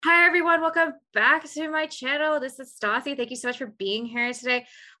everyone, welcome back to my channel. This is Stassi. Thank you so much for being here today.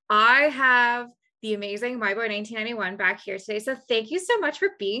 I have the amazing Miboy1991 back here today. So thank you so much for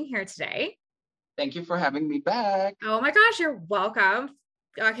being here today. Thank you for having me back. Oh my gosh, you're welcome.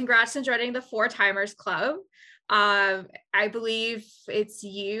 Congrats on joining the Four Timers Club. I believe it's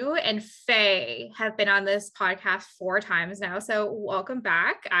you and Faye have been on this podcast 4 times now. So welcome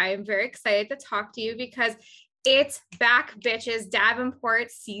back. I'm very excited to talk to you because it's back, bitches.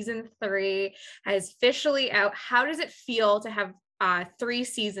 Davenporte season 3 is officially out. How does it feel to have 3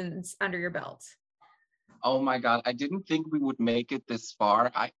 seasons under your belt? Oh my God, I didn't think we would make it this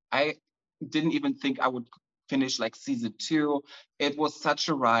far. I didn't even think I would finish like season 2. It was such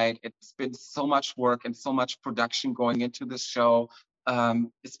a ride. It's been so much work and so much production going into this show.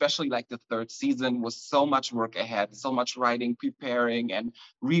 Especially like the 3rd season was so much work ahead, so much writing, preparing and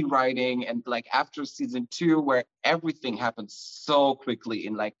rewriting. And like after season 2, where everything happened so quickly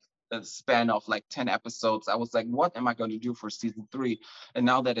in like the span of like 10 episodes, I was like, what am I going to do for season 3? And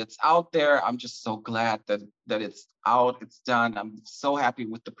now that it's out there, I'm just so glad that it's out, it's done. I'm so happy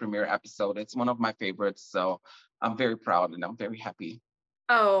with the premiere episode. It's one of my favorites. So I'm very proud and I'm very happy.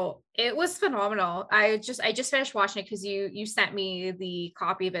 Oh, it was phenomenal. I just finished watching it because you sent me the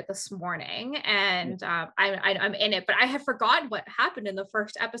copy of it this morning, and I'm in it, but I have forgotten what happened in the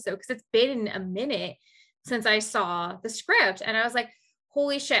first episode because it's been a minute since I saw the script, and I was like,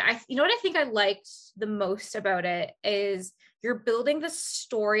 holy shit. You know what I think I liked the most about it is you're building the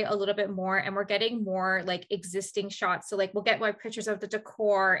story a little bit more, and we're getting more like existing shots. So like we'll get like pictures of the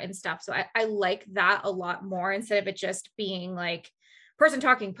decor and stuff. So I like that a lot more instead of it just being like person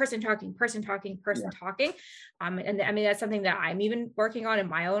talking. And I mean, that's something that I'm even working on in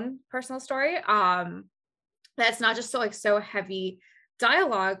my own personal story. That's not just so heavy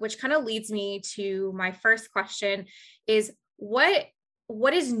dialogue, which kind of leads me to my first question is what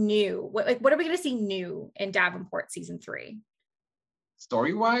is new? What are we going to see new in Davenporte season 3?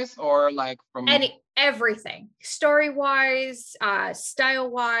 Story-wise or like from everything, story-wise,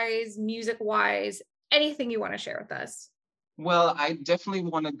 style-wise, music-wise, anything you want to share with us? Well, I definitely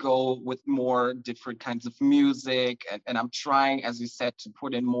want to go with more different kinds of music. And I'm trying, as you said, to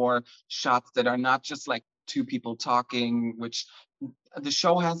put in more shots that are not just like 2 people talking, which the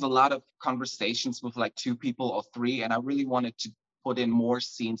show has a lot of conversations with like 2 people or 3. And I really wanted to put in more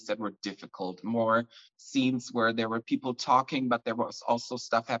scenes that were difficult, more scenes where there were people talking, but there was also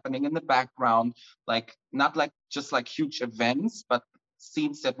stuff happening in the background, like not like just like huge events, but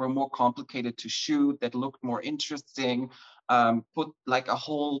scenes that were more complicated to shoot, that looked more interesting. Put like a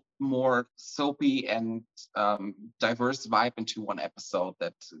whole more soapy and diverse vibe into one episode,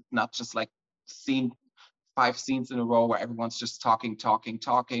 that not just like 5 scenes in a row where everyone's just talking.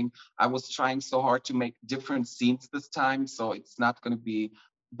 I was trying so hard to make different scenes this time, so it's not going to be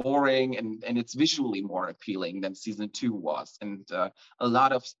boring, and it's visually more appealing than season 2 was. And a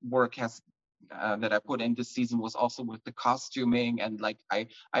lot of work has that I put in this season was also with the costuming, and like I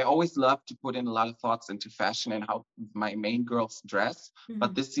always love to put in a lot of thoughts into fashion and how my main girls dress.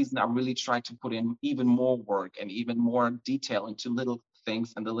 But this season I really tried to put in even more work and even more detail into little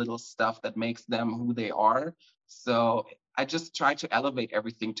things and the little stuff that makes them who they are. So I just try to elevate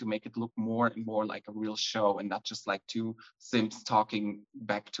everything to make it look more and more like a real show and not just like 2 Sims talking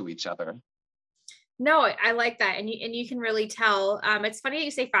back to each other. No, I like that. And you can really tell. It's funny that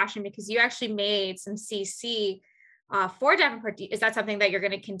you say fashion because you actually made some CC for Davenport. Is that something that you're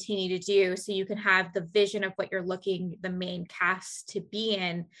going to continue to do so you can have the vision of what you're looking the main cast to be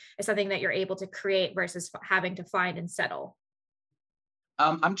in is something that you're able to create versus having to find and settle?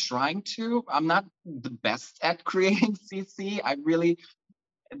 I'm trying to. I'm not the best at creating CC. I really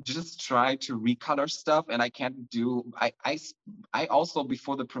just try to recolor stuff, and I can't do. I also,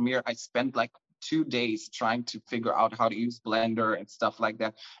 before the premiere, I spent like 2 days trying to figure out how to use Blender and stuff like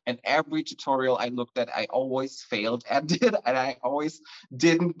that. And every tutorial I looked at, I always failed at it, and I always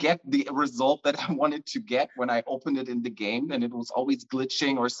didn't get the result that I wanted to get when I opened it in the game. And it was always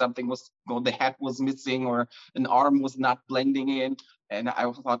glitching, or something was, the head was missing, or an arm was not blending in. And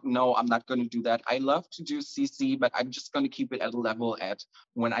I thought, no, I'm not going to do that. I love to do CC, but I'm just going to keep it at a level at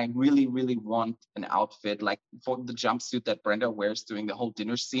when I really, really want an outfit, like for the jumpsuit that Brenda wears during the whole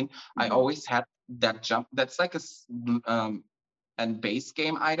dinner scene. I always had that jump. That's like a base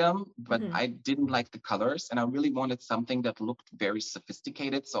game item, but I didn't like the colors, and I really wanted something that looked very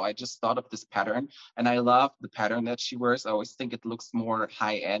sophisticated. So I just thought of this pattern, and I love the pattern that she wears. I always think it looks more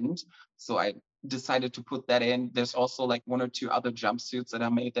high end. So I decided to put that in. There's also like 1 or 2 other jumpsuits that I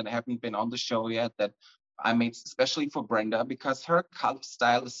made that haven't been on the show yet, that I made especially for Brenda, because her cut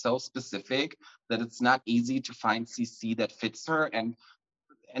style is so specific that it's not easy to find CC that fits her. And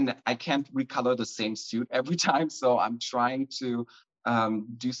and I can't recolor the same suit every time. So I'm trying to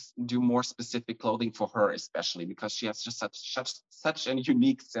do more specific clothing for her, especially because she has just such a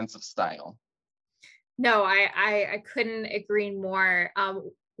unique sense of style. No, I couldn't agree more.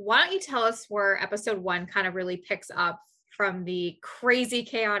 Why don't you tell us where episode 1 kind of really picks up from the crazy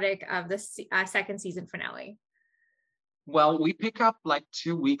chaotic of the second season finale? Well, we pick up like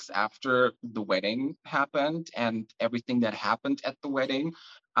 2 weeks after the wedding happened and everything that happened at the wedding.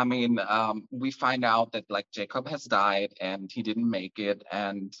 I mean, we find out that like Jacob has died and he didn't make it,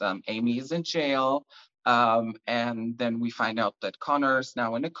 and Amy is in jail. And then we find out that Connor's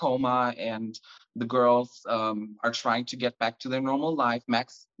now in a coma, and the girls are trying to get back to their normal life.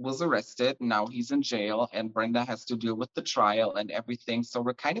 Max was arrested, now he's in jail, and Brenda has to deal with the trial and everything. So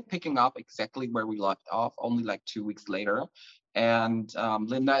we're kind of picking up exactly where we left off, only like 2 weeks later. And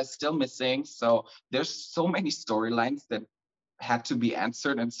Linda is still missing. So there's so many storylines that had to be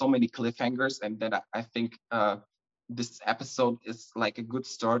answered and so many cliffhangers. And that I think this episode is like a good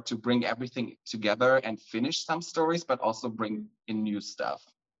start to bring everything together and finish some stories, but also bring in new stuff.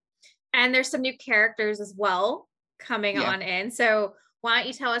 And there's some new characters as well coming on in. So why don't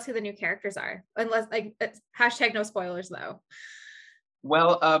you tell us who the new characters are? Unless like hashtag no spoilers though.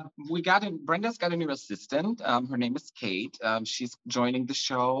 Well, Brenda's got a new assistant. Her name is Kate. She's joining the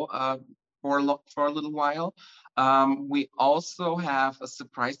show for a little while. We also have a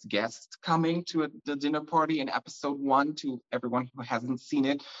surprise guest coming to the dinner party in episode 1. To everyone who hasn't seen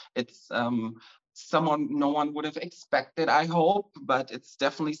it, it's someone no one would have expected, I hope, but it's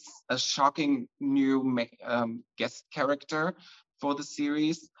definitely a shocking new guest character for the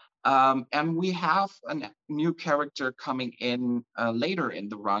series. And we have a new character coming in later in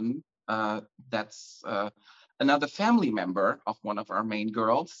the run. That's another family member of one of our main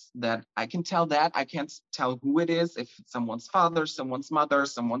girls that I can tell that. I can't tell who it is, if it's someone's father, someone's mother,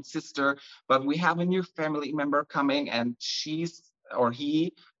 someone's sister, but we have a new family member coming, and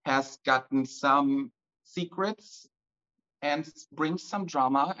he has gotten some secrets and brings some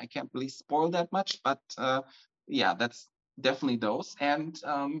drama. I can't really spoil that much, but yeah, that's definitely those. And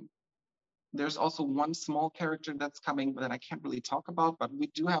there's also one small character that's coming that I can't really talk about, but we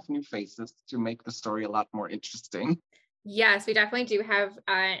do have new faces to make the story a lot more interesting. Yes, we definitely do have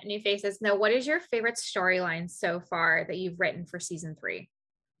new faces. Now, what is your favorite storyline so far that you've written for season 3?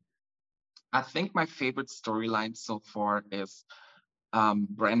 I think my favorite storyline so far is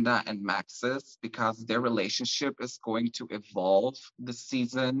Brenda and Max's, because their relationship is going to evolve this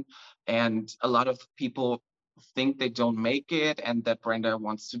season, and a lot of people think they don't make it and that Brenda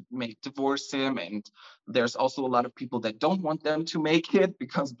wants to divorce him, and there's also a lot of people that don't want them to make it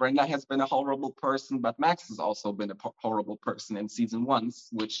because Brenda has been a horrible person, but Max has also been a horrible person in season 1,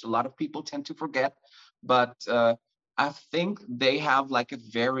 which a lot of people tend to forget. But I think they have like a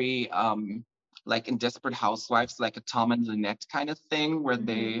very like in Desperate Housewives, like a Tom and Lynette kind of thing, where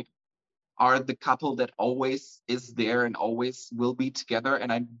they are the couple that always is there and always will be together.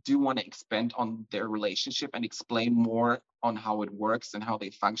 And I do want to expand on their relationship and explain more on how it works and how they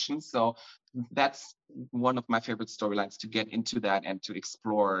function. So that's one of my favorite storylines, to get into that and to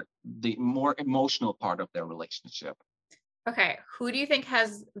explore the more emotional part of their relationship. Okay, who do you think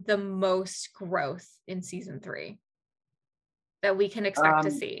has the most growth in season 3 that we can expect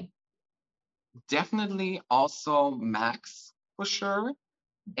to see? Definitely also Max, for sure.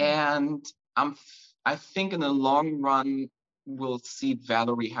 And I think in the long run, we'll see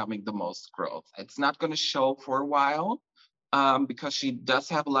Valerie having the most growth. It's not going to show for a while because she does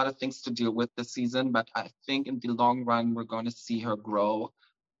have a lot of things to deal with this season. But I think in the long run, we're going to see her grow,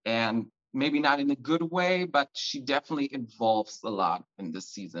 and maybe not in a good way, but she definitely evolves a lot in this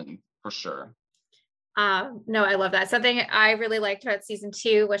season for sure. No, I love that. Something I really liked about season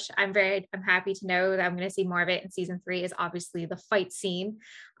 2, which I'm happy to know that I'm going to see more of it in season 3, is obviously the fight scene.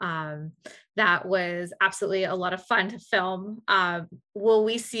 That was absolutely a lot of fun to film. Will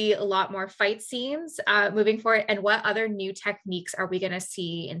we see a lot more fight scenes moving forward? And what other new techniques are we going to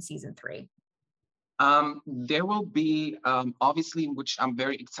see in season 3? There will be, obviously, which I'm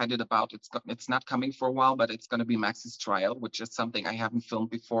very excited about. It's not coming for a while, but it's going to be Max's trial, which is something I haven't filmed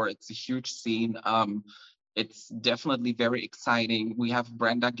before. It's a huge scene. It's definitely very exciting. We have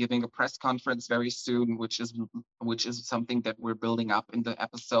Brenda giving a press conference very soon, which is something that we're building up in the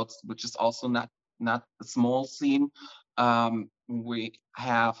episodes, which is also not a small scene. We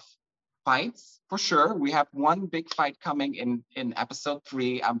have fights for sure. We have one big fight coming in episode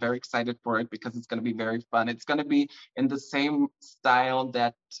 3. I'm very excited for it because it's going to be very fun. It's going to be in the same style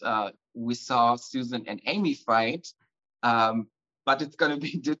that we saw Susan and Amy fight, but it's going to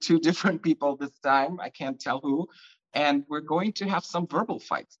be 2 different people this time. I can't tell who. And we're going to have some verbal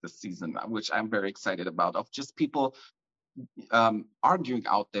fights this season, which I'm very excited about, of just people arguing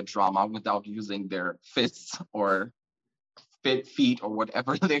out their drama without using their fists or feet or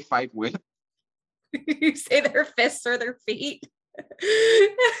whatever they fight with. You say their fists or their feet.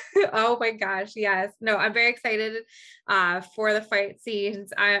 Oh my gosh, yes. No, I'm very excited for the fight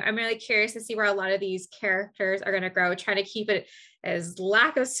scenes. I'm really curious to see where a lot of these characters are going to grow, trying to keep it as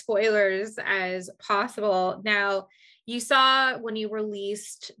lack of spoilers as possible. Now, you saw when you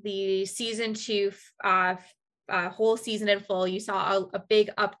released the season 2 whole season in full, you saw a big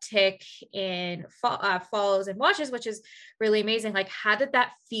uptick in follows and watches, which is really amazing. Like, how did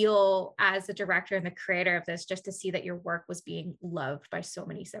that feel as the director and the creator of this, just to see that your work was being loved by so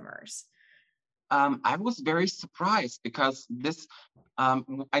many simmers? I was very surprised because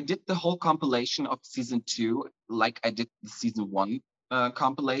I did the whole compilation of season 2, like I did the season 1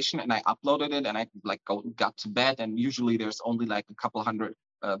 compilation, and I uploaded it, and I like got to bed, and usually there's only like a couple hundred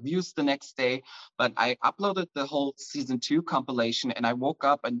views the next day. But I uploaded the whole season 2 compilation, and I woke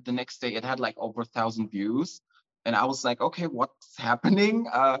up, and the next day it had like over 1,000 views, and I was like, okay, what's happening?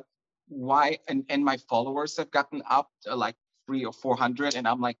 Why? And my followers have gotten up like 300 or 400, and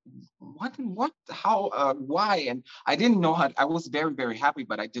I'm like, what, how, why? And I didn't know how. I was very, very happy,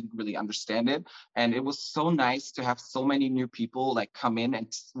 but I didn't really understand it. And it was so nice to have so many new people like come in and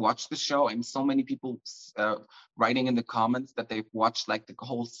watch the show, and so many people writing in the comments that they've watched like the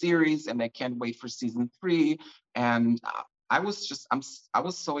whole series and they can't wait for season 3. And I was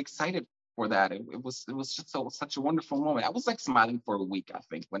so excited for that. It was just such a wonderful moment. I was like smiling for a week, I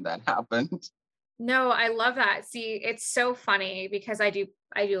think, when that happened. No, I love that. See, it's so funny because I do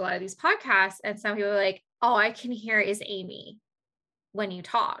a lot of these podcasts, and some people are like, all I can hear is Amy when you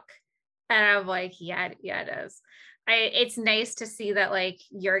talk. And I'm like, yeah, it is. It's nice to see that like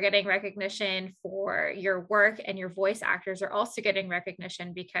you're getting recognition for your work, and your voice actors are also getting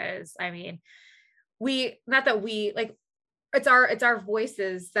recognition, because I mean, not that we like, it's our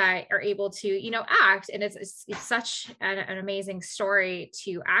voices that are able to, act, and it's such an amazing story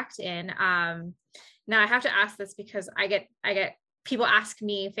to act in. Now I have to ask this because I get people ask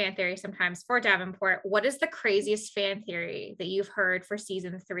me fan theory sometimes for Davenport. What is the craziest fan theory that you've heard for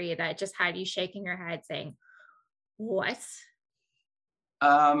season 3 that just had you shaking your head saying, what?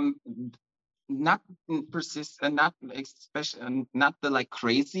 Um, Not persistent, not especially, not the like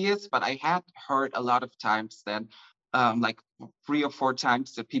craziest, but I had heard a lot of times that like 3 or 4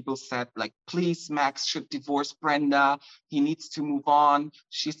 times that people said like, please, Max should divorce Brenda, he needs to move on,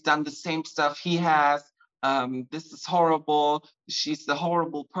 she's done the same stuff he has, this is horrible, she's the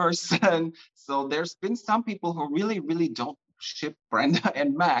horrible person. So there's been some people who really, really don't ship Brenda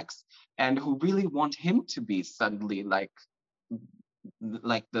and Max, and who really want him to be suddenly like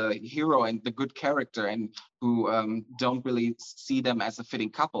the hero and the good character, and who don't really see them as a fitting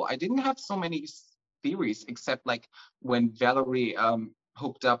couple. I didn't have so many theories, except like when Valerie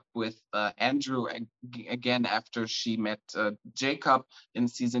hooked up with Andrew again after she met Jacob in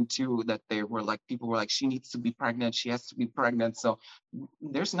season 2, that they were like, people were like, she needs to be pregnant, she has to be pregnant. So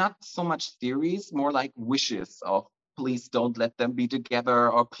there's not so much theories, more like wishes of, please don't let them be together,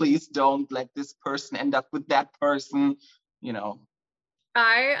 or please don't let this person end up with that person, you know.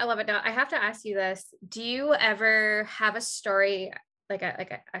 I love it. Now I have to ask you this. Do you ever have a story, like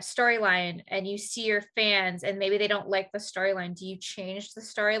a storyline, and you see your fans and maybe they don't like the storyline? Do you change the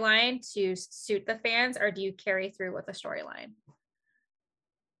storyline to suit the fans, or do you carry through with the storyline?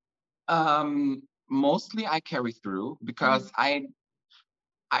 Mostly I carry through, because Mhm.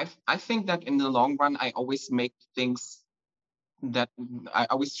 I think that in the long run I always make things that I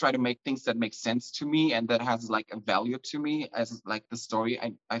always try to make things that make sense to me and that has like a value to me, as like the story.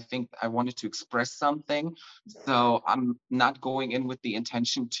 I think I wanted to express something. So I'm not going in with the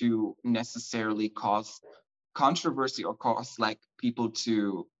intention to necessarily cause controversy or cause like people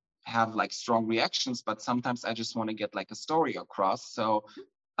to have like strong reactions, but sometimes I just want to get like a story across. So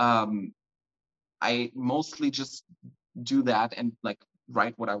um I mostly just do that and like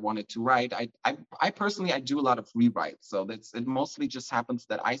write what I wanted to write. I personally I do a lot of rewrites, so it mostly just happens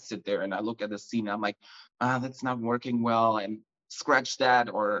that I sit there and I look at the scene and I'm like, that's not working well, and scratch that,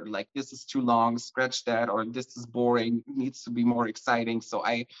 or like this is too long, scratch that, or this is boring, needs to be more exciting. So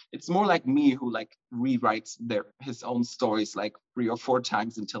it's more like me who like rewrites his own stories like 3 or 4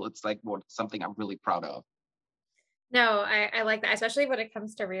 times until it's like something I'm really proud of. No, I like that, especially when it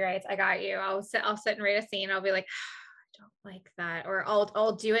comes to rewrites. I got you. I'll sit and write a scene. I'll be like, I don't like that, or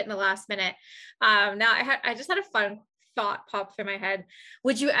I'll do it in the last minute. Now I just had a fun thought pop through my head.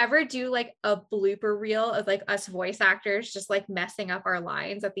 Would you ever do like a blooper reel of like us voice actors just like messing up our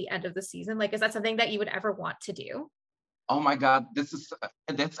lines at the end of the season? Like, is that something that you would ever want to do? Oh my God,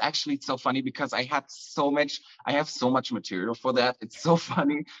 that's actually so funny because I have so much material for that. It's so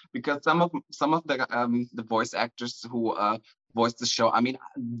funny because some of the voice actors who voiced the show. I mean,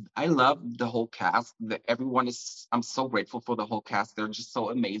 I love the whole cast. Everyone is. I'm so grateful for the whole cast. They're just so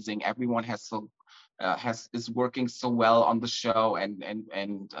amazing. Everyone has is working so well on the show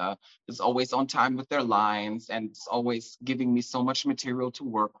and is always on time with their lines and is always giving me so much material to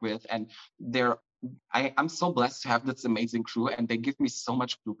work with. And they're I'm so blessed to have this amazing crew, and they give me so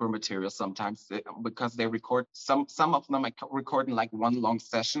much blooper material sometimes because they record some of them. Record in like one long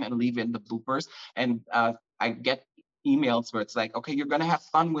session and leave in the bloopers, and I get emails where it's like, okay, you're gonna have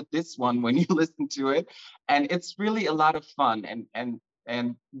fun with this one when you listen to it, and it's really a lot of fun,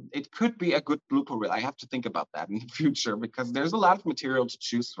 and it could be a good blooper reel. I have to think about that in the future because there's a lot of material to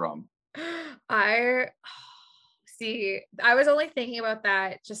choose from. I see. I was only thinking about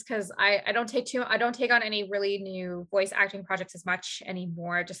that just because I don't take on any really new voice acting projects as much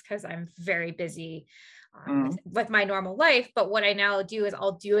anymore, just because I'm very busy Mhm. with my normal life. But what I now do is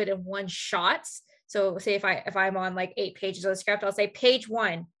I'll do it in one shot. So say if I'm on like 8 pages of the script, I'll say page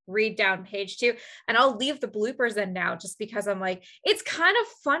one, read down page two, and I'll leave the bloopers in now just because I'm like, it's kind of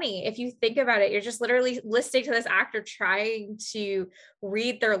funny if you think about it. You're just literally listening to this actor trying to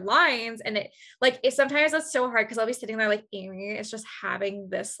read their lines, and sometimes it's so hard because I'll be sitting there like Amy is just having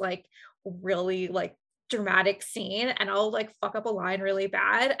this like really like dramatic scene, and I'll like fuck up a line really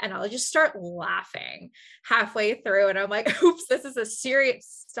bad and I'll just start laughing halfway through, and I'm like, oops, this is a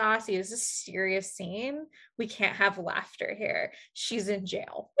serious Stassi, this is a serious scene. We can't have laughter here. She's in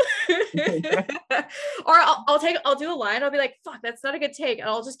jail. Or I'll do a line, I'll be like, fuck, that's not a good take, and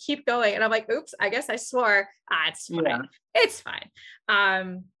I'll just keep going, and I'm like, oops, I guess I swore. It's Yeah. fine. It's fine.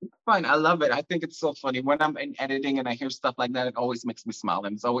 Fine. I love it. I think it's so funny. When I'm in editing and I hear stuff like that, it always makes me smile.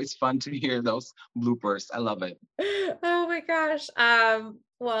 And it's always fun to hear those bloopers. I love it. Oh my gosh.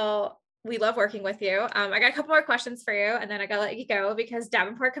 Well, we love working with you. I got a couple more questions for you, and then I gotta let you go because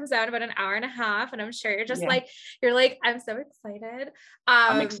Davenport comes out in about an hour and a half, and I'm sure you're just Yeah. like, you're like, I'm so excited.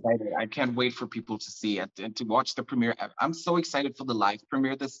 I'm Um, excited. I can't wait for people to see it and to watch the premiere. I'm so excited for the live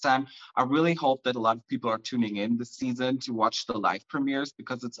premiere this time. I really hope that a lot of people are tuning in this season to watch the live premieres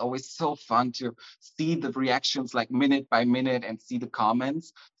because it's always so fun to see the reactions like minute by minute and see the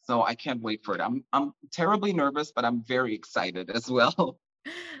comments. So I can't wait for it. I'm terribly nervous, but I'm very excited as well.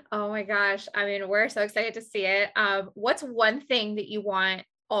 oh my gosh. I mean, we're so excited to see it. What's one thing that you want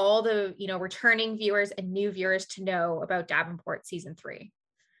all the, returning viewers and new viewers to know about Davenport season 3?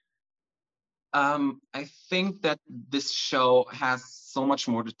 I think that this show has so much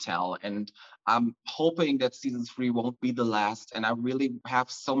more to tell, and I'm hoping that season 3 won't be the last. And I really have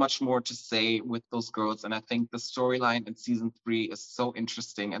so much more to say with those girls. And I think the storyline in season 3 is so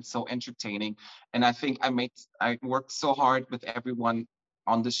interesting and so entertaining. And I think I worked so hard with everyone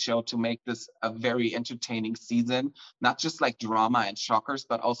on the show to make this a very entertaining season, not just like drama and shockers,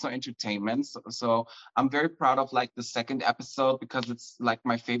 but also entertainment. So I'm very proud of like the second episode because it's like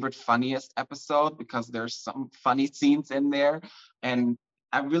my favorite, funniest episode because there's some funny scenes in there. And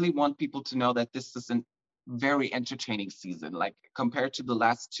I really want people to know that this is a very entertaining season. Like compared to the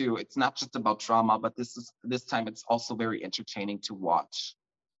last two, it's not just about drama, but this time it's also very entertaining to watch.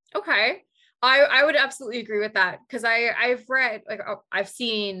 Okay. I would absolutely agree with that because I've read I've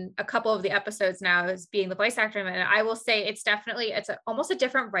seen a couple of the episodes now as being the voice actor, and I will say almost a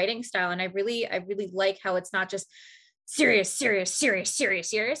different writing style, and I really like how it's not just serious.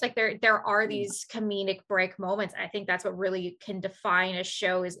 Like there are these comedic break moments. I think that's what really can define a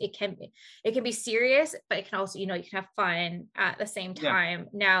show is it can be serious, but it can also, you can have fun at the same Yeah. time.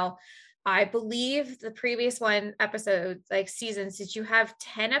 Now, I believe the previous one episode, like seasons, did you have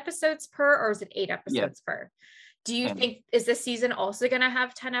 10 episodes per, or is it 8 Yeah. episodes per? Do you And think, is this season also going to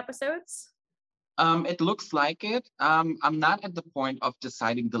have 10 episodes? it looks like it. I'm not at the point of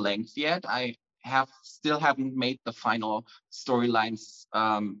deciding the length yet. I haven't made the final storylines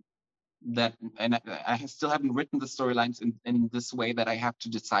and I still haven't written the storylines in this way that I have to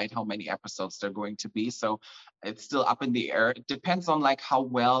decide how many episodes they're going to be. So it's still up in the air. It depends on like how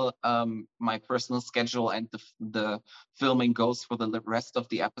well my personal schedule and the filming goes for the rest of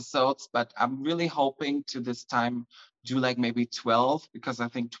the episodes. But I'm really hoping to this time do like maybe 12 because I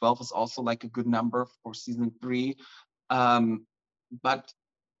think 12 is also like a good number for season 3. But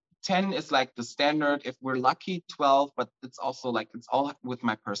 10 is like the standard. If we're lucky, 12, but it's also like it's all with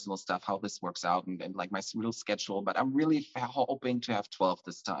my personal stuff, how this works out and like my real schedule. But I'm really hoping to have 12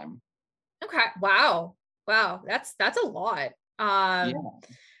 this time. Okay. Wow. That's a lot. Um, Yeah.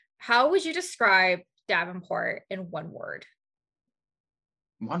 how would you describe Davenport in one word?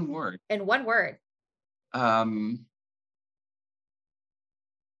 One word. In one word. Um,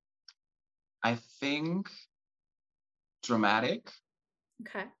 I think dramatic.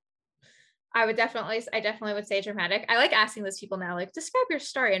 Okay. I definitely would say dramatic. I like asking those people now, like, describe your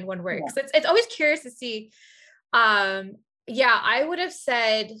story in one word. Yeah. Because it's always curious to see. Yeah, I would have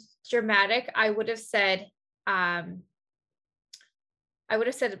said dramatic. I would have said artsy.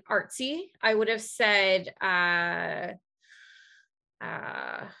 I would have said now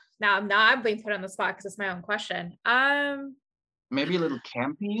I'm being put on the spot because it's my own question. Maybe a little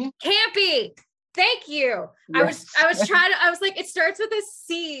campy. Campy. Thank you. Yes. I was like, it starts with a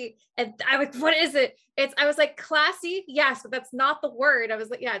C. And I was, what is it? I was like, classy. Yes, but that's not the word. I was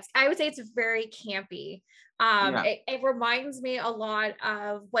like, yeah, I would say it's very campy. Yeah. It reminds me a lot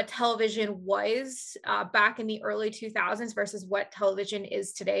of what television was back in the early 2000s versus what television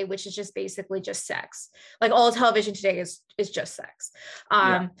is today, which is just basically just sex. Like all television today is just sex.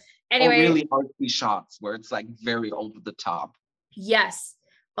 Yeah. Anyway. Or really artsy shots where it's like very over the top. Yes.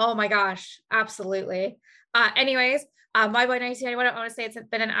 Oh my gosh. Absolutely. Anyways, Miboy1991, I want to say it's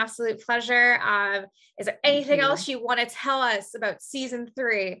been an absolute pleasure. Is there anything else you want to tell us about season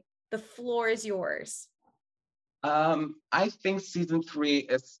 3? The floor is yours. I think season 3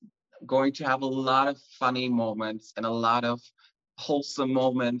 is going to have a lot of funny moments and a lot of wholesome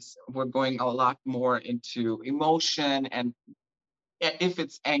moments. We're going a lot more into emotion, and if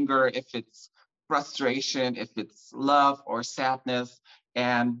it's anger, if it's frustration, if it's love or sadness.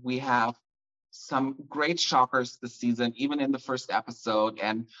 And we have some great shockers this season, even in the first episode.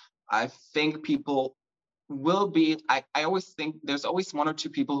 And I think people will be, I always think there's always one or two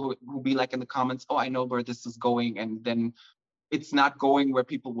people who be like in the comments, oh, I know where this is going. And then it's not going where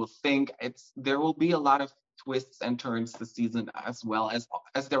people will think. There will be a lot of twists and turns this season, as well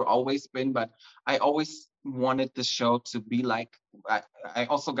as there always been. But I always wanted the show to be like, I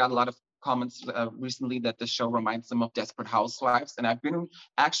also got a lot of comments recently that the show reminds them of Desperate Housewives, and I've been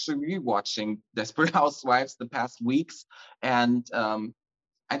actually rewatching Desperate Housewives the past weeks. And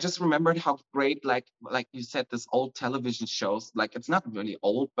I just remembered how great, like you said, this old television shows, like it's not really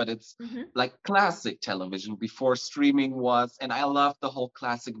old, but it's like classic television before streaming was. And I love the whole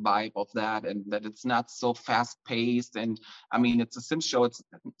classic vibe of that, and that it's not so fast paced. And I mean, it's a sim show. It's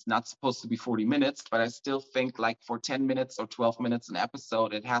not supposed to be 40 minutes, but I still think like for 10 minutes or 12 minutes an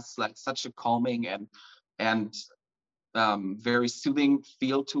episode, it has like such a calming and very soothing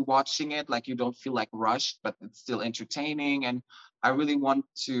feel to watching it. Like you don't feel like rushed, but it's still entertaining. And I really want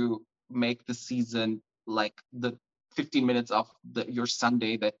to make the season like the 15 minutes of your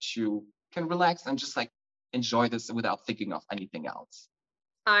Sunday that you can relax and just like enjoy this without thinking of anything else.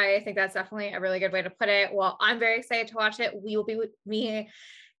 I think that's definitely a really good way to put it. Well, I'm very excited to watch it. We will be with me.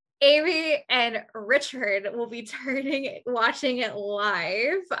 Amy and Richard will be watching it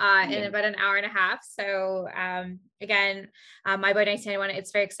live in about an hour and a half. So again, Miboy1991,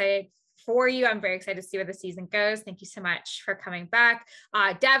 it's very excited for you. I'm very excited to see where the season goes. Thank you so much for coming back.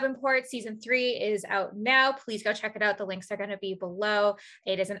 Davenporte season 3 is out now. Please go check it out. The links are going to be below.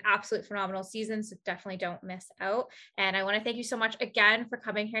 It is an absolute phenomenal season, so definitely don't miss out. And I want to thank you so much again for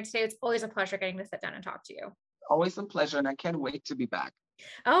coming here today. It's always a pleasure getting to sit down and talk to you. Always a pleasure, and I can't wait to be back.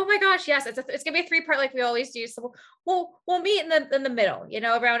 Oh my gosh, yes, it's gonna be a 3-part like we always do. So we'll meet in the middle,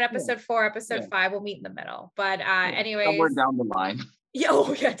 around episode 4, episode 5, we'll meet in the middle. But anyways, somewhere down the line. Yeah,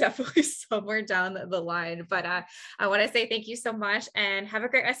 oh yeah, definitely somewhere down the line. But I want to say thank you so much and have a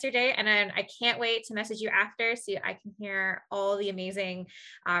great rest of your day. And then I can't wait to message you after so I can hear all the amazing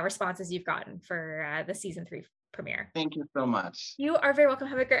responses you've gotten for the season 3 premiere. Thank you so much. You are very welcome.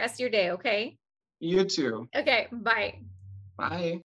 Have a great rest of your day. Okay. You too. Okay. Bye. Bye.